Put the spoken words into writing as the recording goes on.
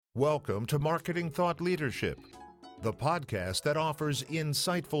Welcome to Marketing Thought Leadership, the podcast that offers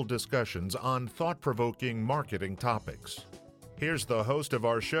insightful discussions on thought-provoking marketing topics. Here's the host of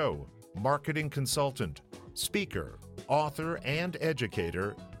our show, marketing consultant, speaker, author, and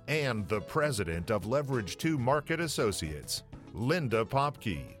educator, and the president of Leverage 2 Market Associates, Linda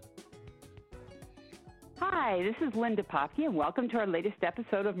Popke. Hi, this is Linda Popke, and welcome to our latest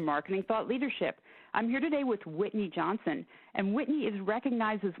episode of Marketing Thought Leadership. I'm here today with Whitney Johnson, and Whitney is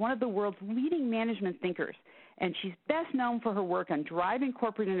recognized as one of the world's leading management thinkers, and she's best known for her work on driving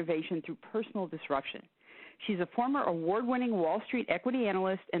corporate innovation through personal disruption. She's a former award-winning Wall Street equity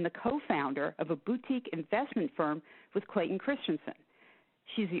analyst and the co-founder of a boutique investment firm with Clayton Christensen.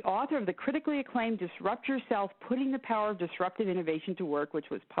 She's the author of the critically acclaimed Disrupt Yourself, Putting the Power of Disruptive Innovation to Work, which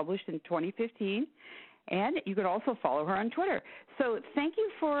was published in 2015. And you could also follow her on Twitter. So thank you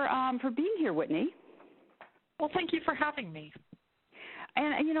for being here, Whitney. Well, thank you for having me.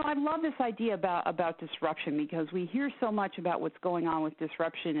 And, you know, I love this idea about disruption because we hear so much about what's going on with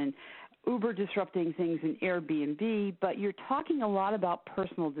disruption and Uber disrupting things and Airbnb, but you're talking a lot about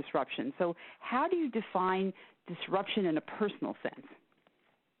personal disruption. So how do you define disruption in a personal sense?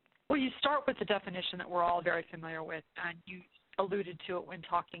 Well, you start with the definition that we're all very familiar with, and you alluded to it when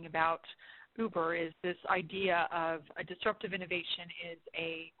talking about Uber, is this idea of a disruptive innovation is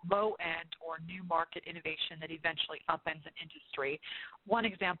a low-end or new market innovation that eventually upends an industry. One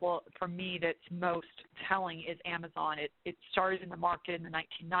example for me that's most telling is Amazon. It started in the market in the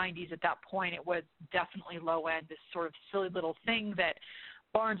 1990s. At that point, it was definitely low-end, this sort of silly little thing that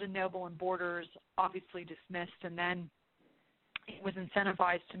Barnes & Noble and Borders obviously dismissed, and then it was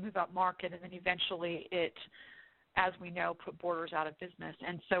incentivized to move up market, and then eventually it, as we know, put Borders out of business.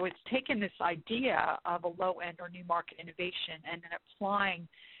 And so it's taken this idea of a low-end or new market innovation and then applying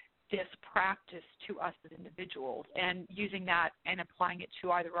this practice to us as individuals and using that and applying it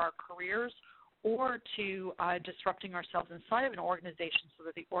to either our careers or to disrupting ourselves inside of an organization so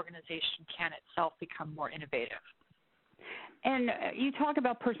that the organization can itself become more innovative. And you talk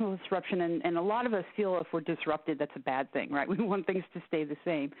about personal disruption, and a lot of us feel if we're disrupted, that's a bad thing, right? We want things to stay the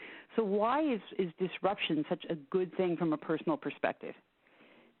same. So why is disruption such a good thing from a personal perspective?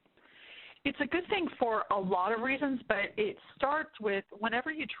 It's a good thing for a lot of reasons, but it starts with whenever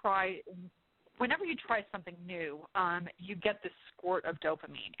you try something new, you get this squirt of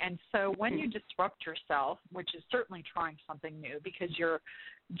dopamine. And so when you disrupt yourself, which is certainly trying something new because you're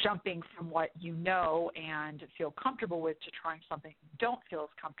jumping from what you know and feel comfortable with to trying something you don't feel as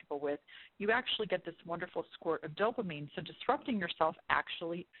comfortable with, you actually get this wonderful squirt of dopamine. So disrupting yourself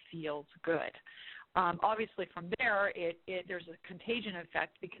actually feels good. Obviously, from there, there's a contagion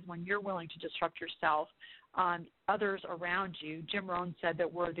effect because when you're willing to disrupt yourself, others around you, Jim Rohn said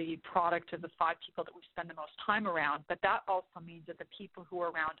that we're the product of the 5 people that we spend the most time around, but that also means that the people who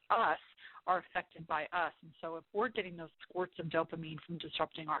are around us are affected by us. And so if we're getting those squirts of dopamine from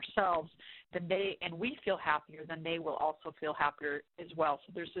disrupting ourselves, then we feel happier, then they will also feel happier as well.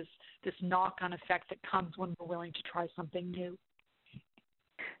 So there's this knock-on effect that comes when we're willing to try something new.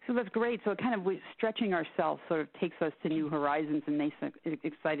 So that's great. So kind of stretching ourselves sort of takes us to new horizons and makes us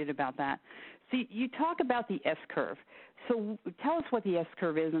excited about that. So you talk about the S-curve. So tell us what the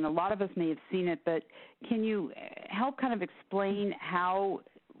S-curve is, and a lot of us may have seen it, but can you help kind of explain how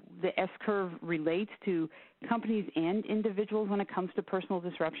the S-curve relates to companies and individuals when it comes to personal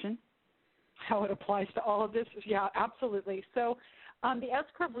disruption? How it applies to all of this? Yeah, absolutely. So the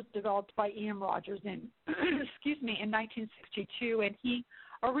S-curve was developed by E.M. Rogers in 1962, and he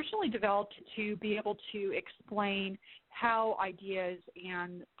originally developed to be able to explain how ideas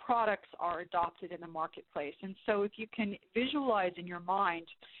and products are adopted in the marketplace. And so if you can visualize in your mind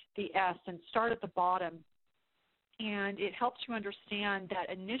the S and start at the bottom, and it helps you understand that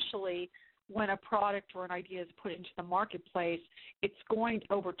initially when a product or an idea is put into the marketplace, it's going,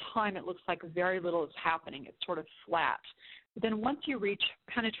 over time, it looks like very little is happening. It's sort of flat. Then once you reach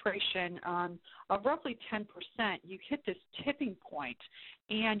penetration of roughly 10%, you hit this tipping point,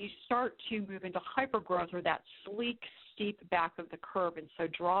 and you start to move into hypergrowth, or that sleek, steep back of the curve. And so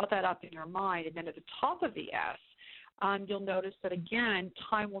draw that up in your mind. And then at the top of the S, you'll notice that, again,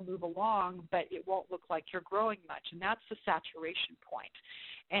 time will move along, but it won't look like you're growing much. And that's the saturation point.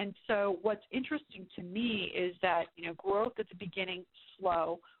 And so what's interesting to me is that, growth at the beginning,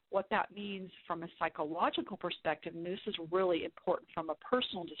 slow. What that means from a psychological perspective, and this is really important from a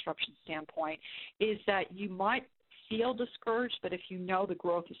personal disruption standpoint, is that you might feel discouraged, but if you know the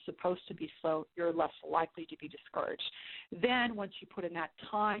growth is supposed to be slow, you're less likely to be discouraged. Then once you put in that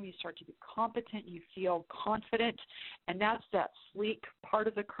time, you start to be competent, you feel confident, and that's that sleek part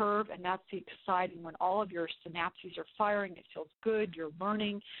of the curve, and that's the exciting when all of your synapses are firing, it feels good, you're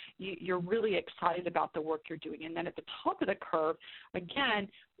learning, you're really excited about the work you're doing. And then at the top of the curve, again,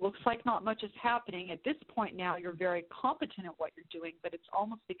 looks like not much is happening. At this point now, you're very competent at what you're doing, but it's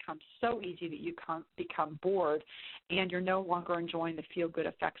almost become so easy that you become bored, and you're no longer enjoying the feel-good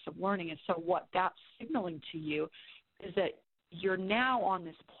effects of learning. And so what that's signaling to you is that you're now on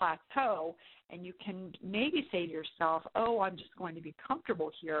this plateau, and you can maybe say to yourself, oh, I'm just going to be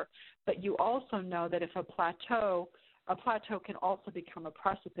comfortable here, but you also know that if a plateau can also become a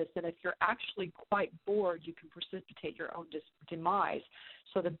precipice, and if you're actually quite bored, you can precipitate your own demise.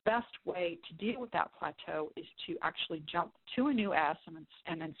 So the best way to deal with that plateau is to actually jump to a new S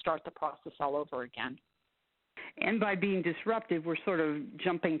and then start the process all over again. And by being disruptive, we're sort of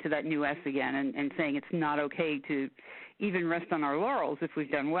jumping to that new S again and saying it's not okay to even rest on our laurels if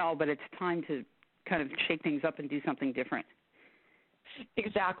we've done well, but it's time to kind of shake things up and do something different.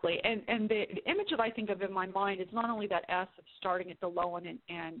 Exactly. And the image that I think of in my mind is not only that S of starting at the low end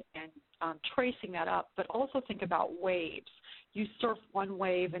and tracing that up, but also think about waves. You surf one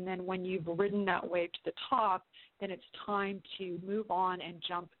wave, and then when you've ridden that wave to the top, then it's time to move on and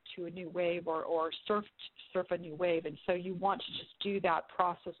jump to a new wave or surf a new wave. And so you want to just do that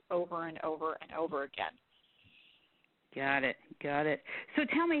process over and over and over again. Got it. So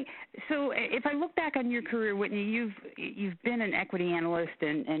tell me, so if I look back on your career, Whitney, you've been an equity analyst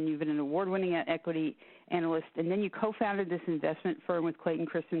and you've been an award-winning equity analyst, and then you co-founded this investment firm with Clayton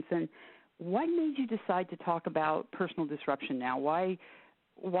Christensen. What made you decide to talk about personal disruption now? Why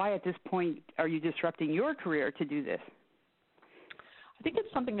at this point are you disrupting your career to do this? I think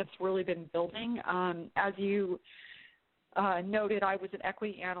it's something that's really been building. As you noted, I was an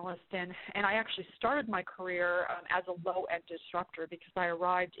equity analyst, and I actually started my career as a low-end disruptor because I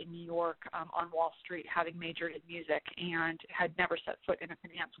arrived in New York on Wall Street having majored in music and had never set foot in a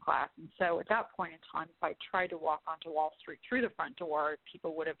finance class. And so at that point in time, if I tried to walk onto Wall Street through the front door,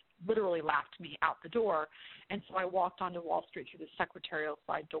 people would have literally laughed me out the door. And so I walked onto Wall Street through the secretarial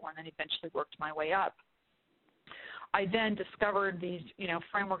side door and then eventually worked my way up. I then discovered these,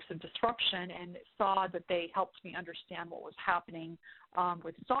 frameworks of disruption and saw that they helped me understand what was happening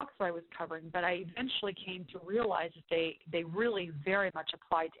with stocks I was covering. But I eventually came to realize that they really very much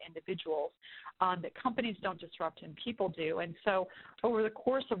apply to individuals, that companies don't disrupt and people do. And so over the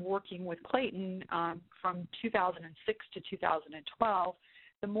course of working with Clayton from 2006 to 2012,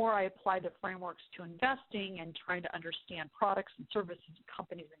 the more I applied the frameworks to investing and trying to understand products and services of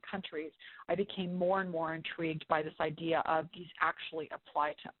companies and countries, I became more and more intrigued by this idea of these actually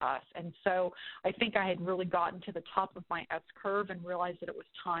apply to us. And so I think I had really gotten to the top of my S curve and realized that it was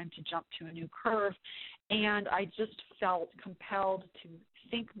time to jump to a new curve. And I just felt compelled to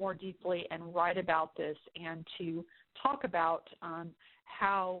think more deeply and write about this and to talk about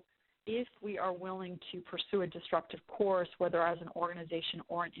how if we are willing to pursue a disruptive course, whether as an organization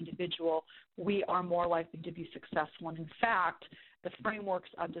or an individual, we are more likely to be successful. And in fact, the frameworks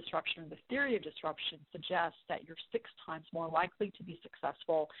of disruption, the theory of disruption, suggests that you're 6 times more likely to be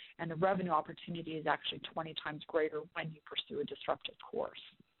successful, and the revenue opportunity is actually 20 times greater when you pursue a disruptive course.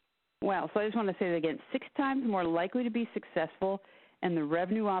 Wow. So I just want to say that again, 6 times more likely to be successful, and the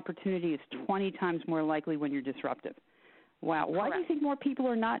revenue opportunity is 20 times more likely when you're disruptive. Wow. Why do you think more people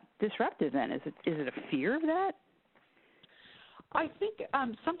are not disruptive then? Is it a fear of that? I think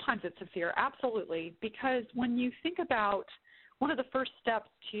sometimes it's a fear, absolutely, because when you think about one of the first steps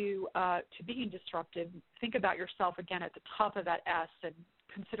to being disruptive, think about yourself again at the top of that S and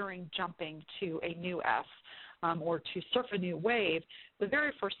considering jumping to a new S or to surf a new wave. The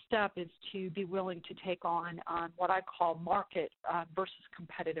very first step is to be willing to take on what I call market versus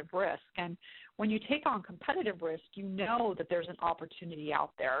competitive risk. And when you take on competitive risk, you know that there's an opportunity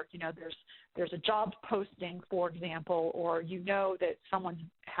out there. There's a job posting, for example, or you know that someone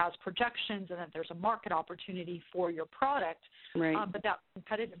has projections and that there's a market opportunity for your product. Right. But that's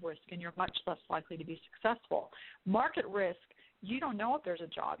competitive risk, and you're much less likely to be successful. Market risk, you don't know if there's a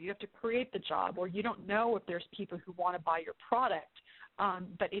job. You have to create the job, or you don't know if there's people who want to buy your product.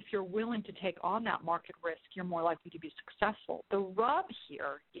 But if you're willing to take on that market risk, you're more likely to be successful. The rub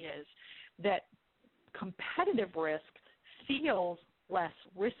here is that competitive risk feels less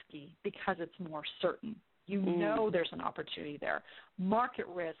risky because it's more certain. You know there's an opportunity there. Market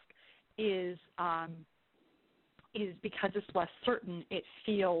risk is is because it's less certain, it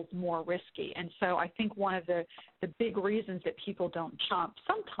feels more risky. And so I think one of the big reasons that people don't jump,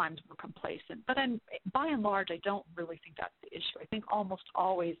 sometimes we're complacent, but by and large, I don't really think that's the issue. I think almost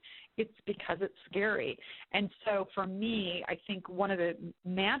always it's because it's scary. And so for me, I think one of the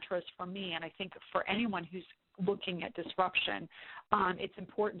mantras for me, and I think for anyone who's looking at disruption, it's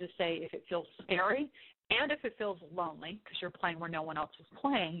important to say if it feels scary and if it feels lonely, because you're playing where no one else is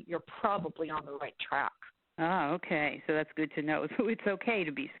playing, you're probably on the right track. Ah, okay. So that's good to know. So it's okay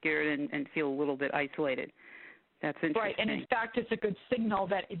to be scared and feel a little bit isolated. That's interesting. Right, and in fact, it's a good signal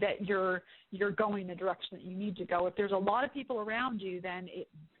that you're going the direction that you need to go. If there's a lot of people around you, then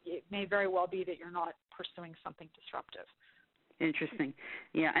it may very well be that you're not pursuing something disruptive. Interesting.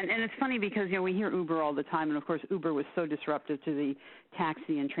 Yeah, and it's funny because, we hear Uber all the time, and, of course, Uber was so disruptive to the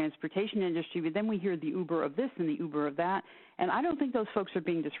taxi and transportation industry, but then we hear the Uber of this and the Uber of that, and I don't think those folks are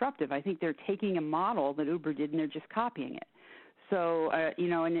being disruptive. I think they're taking a model that Uber did, and they're just copying it. So,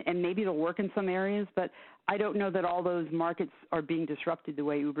 and maybe it'll work in some areas, but I don't know that all those markets are being disrupted the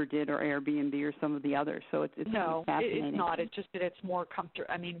way Uber did or Airbnb or some of the others. So it's no, fascinating. It's not. It's just that it's more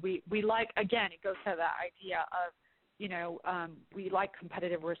comfortable. I mean, we like, again, it goes to that idea of, we like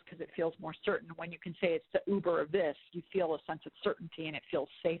competitive risk because it feels more certain. When you can say it's the Uber of this, you feel a sense of certainty and it feels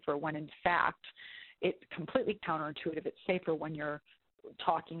safer, when in fact it's completely counterintuitive. It's safer when you're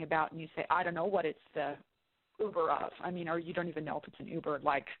talking about and you say, I don't know what it's the Uber of. I mean, or you don't even know if it's an Uber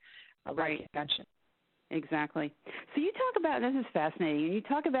like you mentioned. Exactly. So you talk about, this is fascinating, and you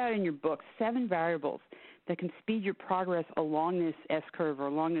talk about in your book 7 variables that can speed your progress along this S-curve or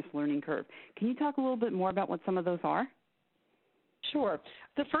along this learning curve. Can you talk a little bit more about what some of those are? Sure.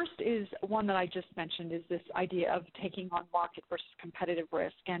 The first is one that I just mentioned, is this idea of taking on market versus competitive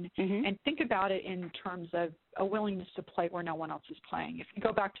risk, and think about it in terms of a willingness to play where no one else is playing. If you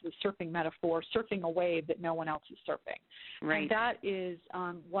go back to the surfing metaphor, surfing a wave that no one else is surfing. Right. And that is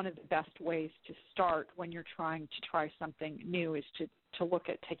one of the best ways to start when you're trying to try something new, is to look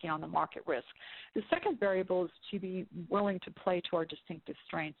at taking on the market risk. The second variable is to be willing to play to our distinctive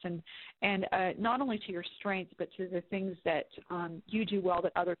strengths, and not only to your strengths, but to the things that you do well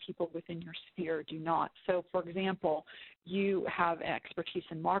that other people within your sphere do not. So, for example, you have expertise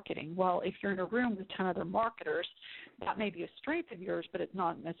in marketing. Well, if you're in a room with 10 other marketers, that may be a strength of yours, but it's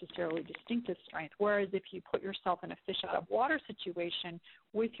not necessarily a distinctive strength. Whereas if you put yourself in a fish out of water situation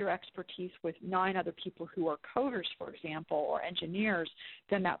with your expertise with 9 other people who are coders, for example, or engineers,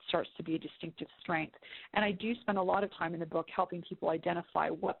 then that starts to be a distinctive strength. And I do spend a lot of time in the book helping people identify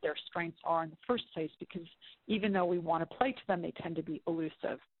what their strengths are in the first place, because even though we want to play to them, they tend to be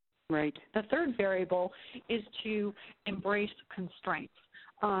elusive. Right. The third variable is to embrace constraints.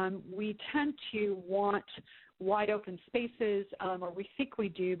 We tend to want wide open spaces, or we think we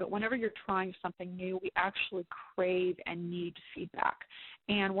do, but whenever you're trying something new, we actually crave and need feedback.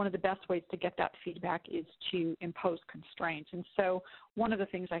 And one of the best ways to get that feedback is to impose constraints. And so one of the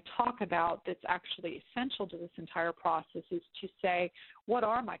things I talk about that's actually essential to this entire process is to say, what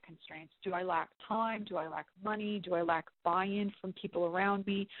are my constraints? Do I lack time? Do I lack money? Do I lack buy-in from people around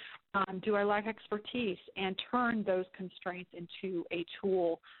me? Do I lack expertise? And turn those constraints into a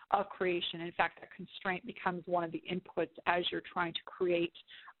tool of creation. In fact, a constraint becomes one of the inputs as you're trying to create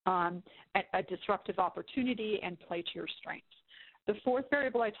a disruptive opportunity and play to your strengths. The fourth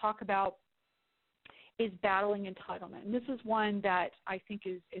variable I talk about is battling entitlement. And this is one that I think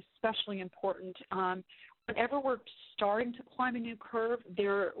is especially important. Whenever we're starting to climb a new curve,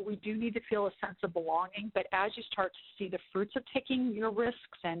 we do need to feel a sense of belonging. But as you start to see the fruits of taking your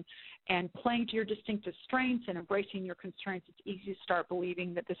risks and playing to your distinctive strengths and embracing your constraints, it's easy to start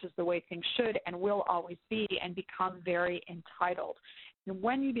believing that this is the way things should and will always be, and become very entitled. And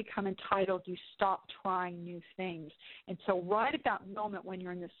when you become entitled, you stop trying new things. And so right at that moment when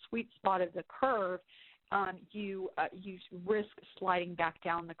you're in the sweet spot of the curve, you risk sliding back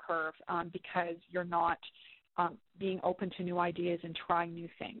down the curve because you're not being open to new ideas and trying new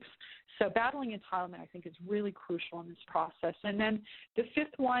things. So battling entitlement, I think, is really crucial in this process. And then the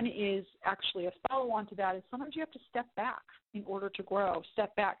fifth one is actually a follow-on to that, is sometimes you have to step back in order to grow.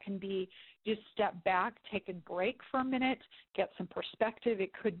 Step back can be just step back, take a break for a minute, get some perspective.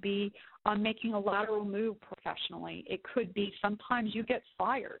 It could be making a lateral move professionally. It could be sometimes you get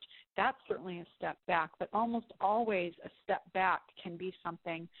fired. That's certainly a step back, but almost always a step back can be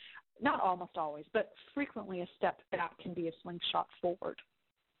something, not almost always, but frequently a step back can be a slingshot forward.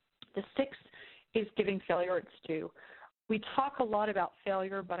 The sixth is giving failure its due. We talk a lot about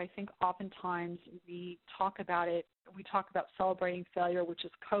failure, but I think oftentimes we talk about celebrating failure, which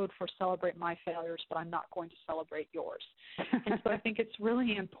is code for celebrate my failures, but I'm not going to celebrate yours. And so I think it's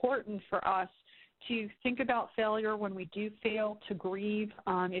really important for us to think about failure when we do fail, to grieve.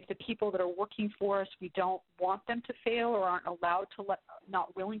 If the people that are working for us, we don't want them to fail or aren't allowed to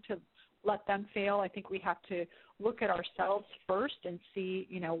not willing to let them fail, I think we have to look at ourselves first and see,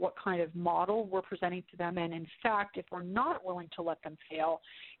 what kind of model we're presenting to them. And in fact, if we're not willing to let them fail,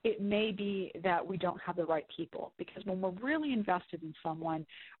 it may be that we don't have the right people. Because when we're really invested in someone,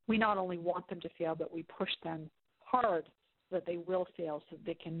 we not only want them to fail, but we push them hard so that they will fail so that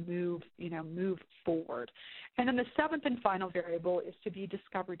they can move forward. And then the seventh and final variable is to be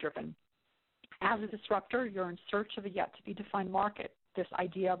discovery driven. As a disruptor, you're in search of a yet to be defined market, this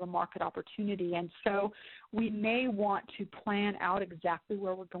idea of a market opportunity. And so we may want to plan out exactly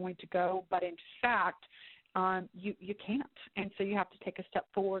where we're going to go, but in fact, you can't. And so you have to take a step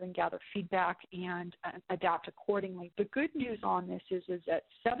forward and gather feedback and adapt accordingly. The good news on this is that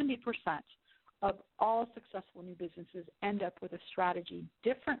 70% of all successful new businesses end up with a strategy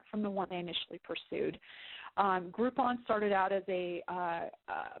different from the one they initially pursued. Groupon started out as a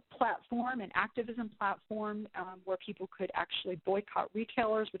platform, an activism platform, where people could actually boycott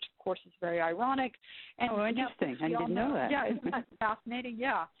retailers, which of course is very ironic. And interesting. I didn't know that. Yeah, isn't that fascinating?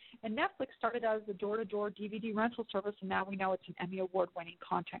 Yeah. And Netflix started out as a door-to-door DVD rental service, and now we know it's an Emmy Award-winning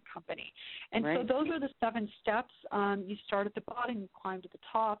content company. And so those are the 7 steps. You start at the bottom, you climb to the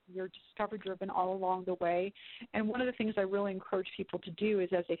top, you're discovery-driven all along the way. And one of the things I really encourage people to do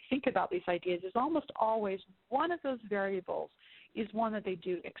is, as they think about these ideas, is almost always one of those variables is one that they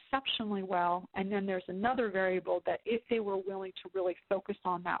do exceptionally well, and then there's another variable that if they were willing to really focus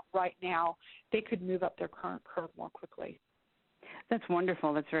on that right now, they could move up their current curve more quickly. That's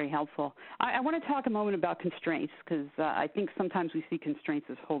wonderful. That's very helpful. I want to talk a moment about constraints because I think sometimes we see constraints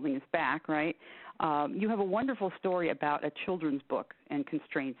as holding us back, right? You have a wonderful story about a children's book and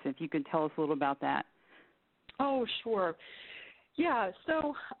constraints. If you could tell us a little about that. Oh, sure. Yeah,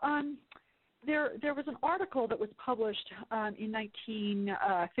 so there was an article that was published in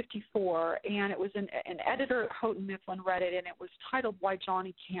 1954, and it was an editor at Houghton Mifflin read it, and it was titled Why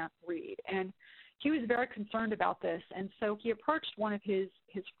Johnny Can't Read. And he was very concerned about this, and so he approached one of his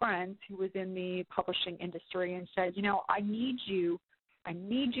friends who was in the publishing industry and said, I need you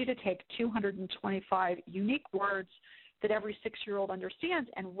to take 225 unique words that every 6-year-old understands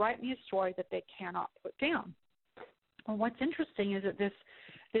and write me a story that they cannot put down. Well, what's interesting is that this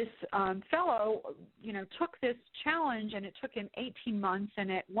fellow, took this challenge, and it took him 18 months,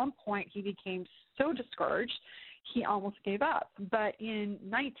 and at one point he became so discouraged he almost gave up. But in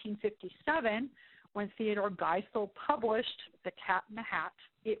 1957, when Theodore Geisel published The Cat in the Hat,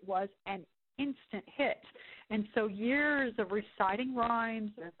 it was an instant hit. And so years of reciting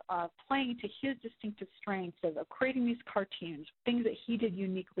rhymes, of playing to his distinctive strengths, of creating these cartoons, things that he did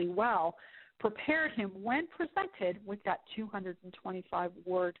uniquely well, prepared him when presented with that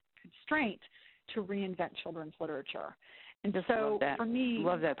 225-word constraint to reinvent children's literature. And so for me,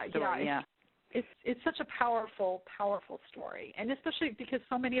 love that story. It's such a powerful, powerful story, and especially because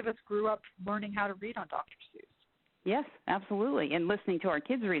so many of us grew up learning how to read on Dr. Seuss. Yes, absolutely, and listening to our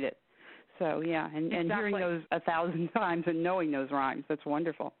kids read it. So, yeah, and hearing those 1,000 times and knowing those rhymes. That's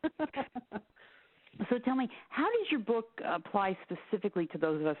wonderful. So tell me, how does your book apply specifically to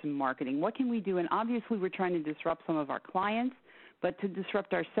those of us in marketing? What can we do? And obviously we're trying to disrupt some of our clients, but to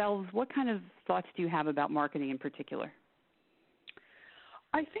disrupt ourselves, what kind of thoughts do you have about marketing in particular?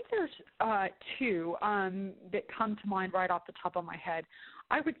 I think there's 2 that come to mind right off the top of my head.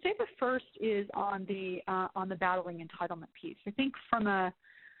 I would say the first is on the battling entitlement piece. I think from a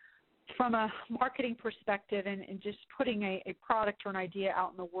marketing perspective and just putting a product or an idea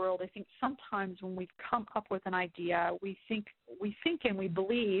out in the world, I think sometimes when we come up with an idea, we think and we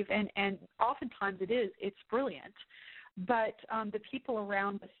believe, and oftentimes it's brilliant. But the people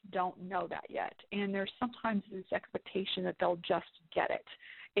around us don't know that yet, and there's sometimes this expectation that they'll just get it.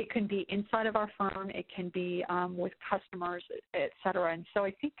 It can be inside of our firm, it can be with customers, et cetera. And so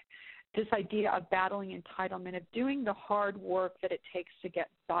I think this idea of battling entitlement, of doing the hard work that it takes to get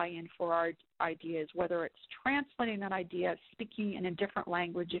buy-in for our ideas, whether it's translating that idea, speaking in a different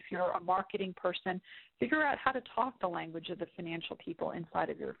language. If you're a marketing person, figure out how to talk the language of the financial people inside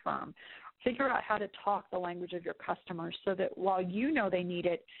of your firm. Figure out how to talk the language of your customers so that while you know they need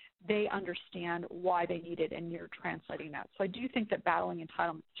it, they understand why they need it, and you're translating that. So I do think that battling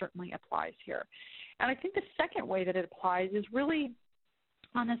entitlement certainly applies here. And I think the second way that it applies is really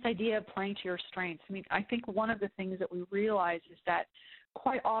on this idea of playing to your strengths. I mean, I think one of the things that we realize is that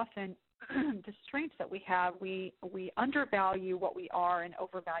quite often the strengths that we have, we undervalue what we are and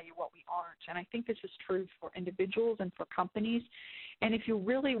overvalue what we aren't. And I think this is true for individuals and for companies. And if you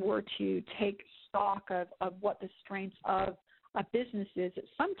really were to take stock of what the strengths of business is that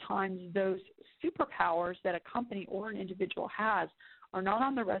sometimes those superpowers that a company or an individual has are not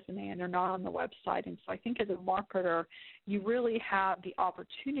on the resume and they're not on the website. And so I think as a marketer, you really have the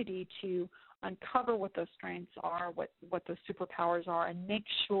opportunity to uncover what those strengths are, what those superpowers are, and make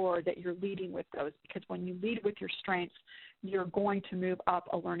sure that you're leading with those. Because when you lead with your strengths, you're going to move up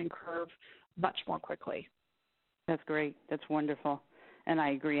a learning curve much more quickly. That's great. That's wonderful. And I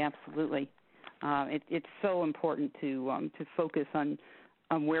agree absolutely. It's so important to focus on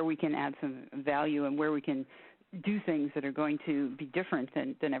where we can add some value and where we can do things that are going to be different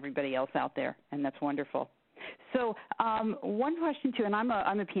than everybody else out there, and that's wonderful. So one question too, and I'm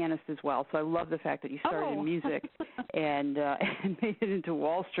a pianist as well, so I love the fact that you started in music and made it into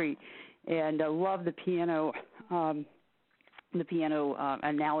Wall Street, and I love the piano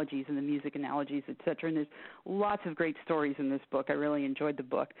analogies and the music analogies, et cetera. And there's lots of great stories in this book. I really enjoyed the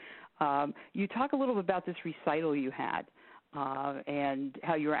book. You talk a little bit about this recital you had and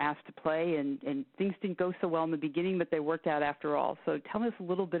how you were asked to play, and things didn't go so well in the beginning, but they worked out after all. So tell us a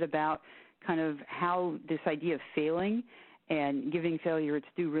little bit about kind of how this idea of failing and giving failure its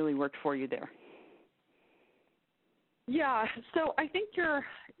due really worked for you there. Yeah, so I think there are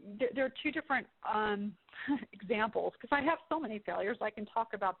two different examples, because I have so many failures. I can talk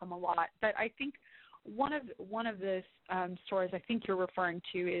about them a lot, but I think one of the stories I think you're referring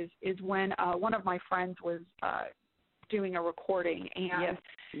to is when one of my friends was doing a recording, and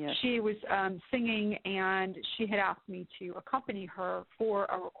yes. She was singing, and she had asked me to accompany her for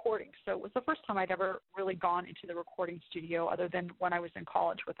a recording. So it was the first time I'd ever really gone into the recording studio, other than when I was in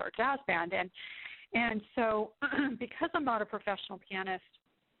college with our jazz band. And so because I'm not a professional pianist,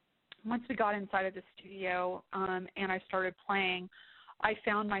 once we got inside of the studio and I started playing, I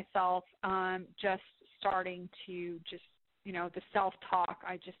found myself just starting to the self-talk,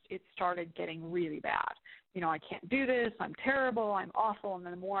 it started getting really bad. I can't do this, I'm terrible, I'm awful. And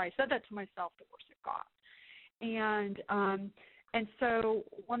then the more I said that to myself, the worse it got. And so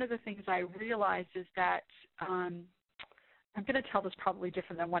one of the things I realized is that I'm going to tell this probably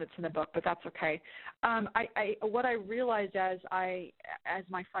different than what it's in the book, but that's okay. What I realized as my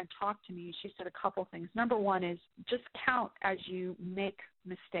friend talked to me, she said a couple things. Number one is just count as you make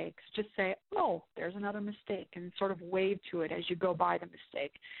mistakes. Just say, oh, there's another mistake, and sort of wave to it as you go by the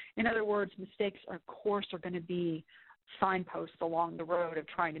mistake. In other words, mistakes, of course, are going to be signposts along the road of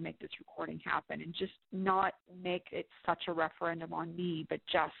trying to make this recording happen, and just not make it such a referendum on me, but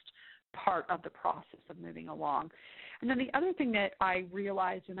just part of the process of moving along. And then the other thing that I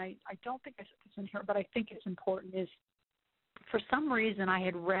realized, and I don't think I said this in here, but I think it's important, is for some reason I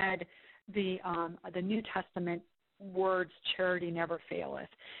had read the New Testament words, charity never faileth.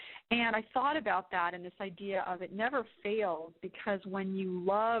 And I thought about that and this idea of it never fails, because when you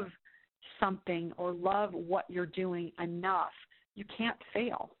love something or love what you're doing enough, you can't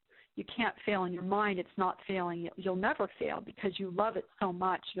fail. You can't fail in your mind. It's not failing. You'll never fail because you love it so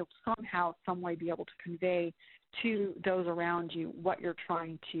much. You'll somehow, some way be able to convey to those around you what you're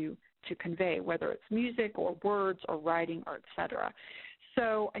trying to convey, whether it's music or words or writing or et cetera.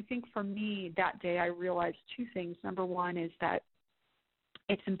 So I think for me that day I realized two things. Number one is that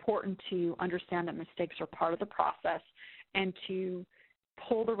it's important to understand that mistakes are part of the process and to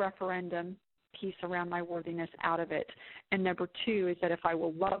pull the referendum piece around my worthiness out of it. And number two is that if I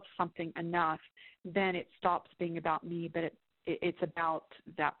will love something enough, then it stops being about me, but it's about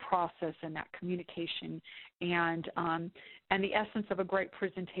that process and that communication. And the essence of a great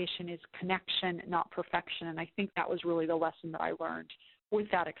presentation is connection, not perfection. And I think that was really the lesson that I learned with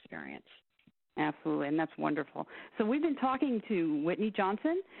that experience. Absolutely, and that's wonderful. So we've been talking to Whitney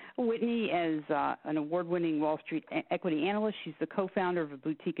Johnson. Whitney is an award-winning Wall Street equity analyst. She's the co-founder of a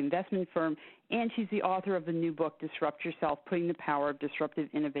boutique investment firm, and she's the author of the new book, Disrupt Yourself, Putting the Power of Disruptive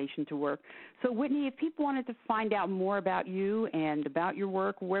Innovation to Work. So, Whitney, if people wanted to find out more about you and about your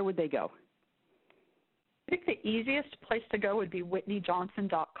work, where would they go? I think the easiest place to go would be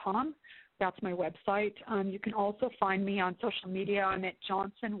whitneyjohnson.com. That's my website. You can also find me on social media. I'm at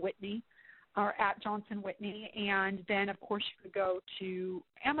Johnson Whitney, or at Johnson Whitney, and then, of course, you could go to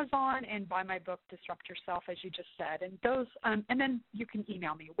Amazon and buy my book, Disrupt Yourself, as you just said. And those, and then you can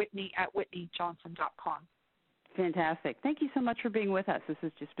email me, whitney@whitneyjohnson.com. Fantastic. Thank you so much for being with us. This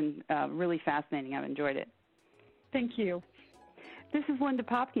has just been really fascinating. I've enjoyed it. Thank you. This is Linda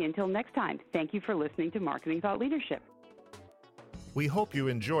Popke. Until next time, thank you for listening to Marketing Thought Leadership. We hope you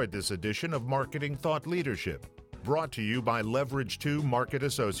enjoyed this edition of Marketing Thought Leadership, brought to you by Leverage 2 Market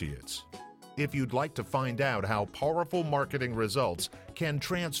Associates. If you'd like to find out how powerful marketing results can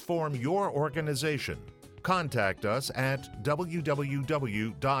transform your organization, contact us at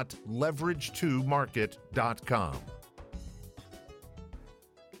www.leverage2market.com.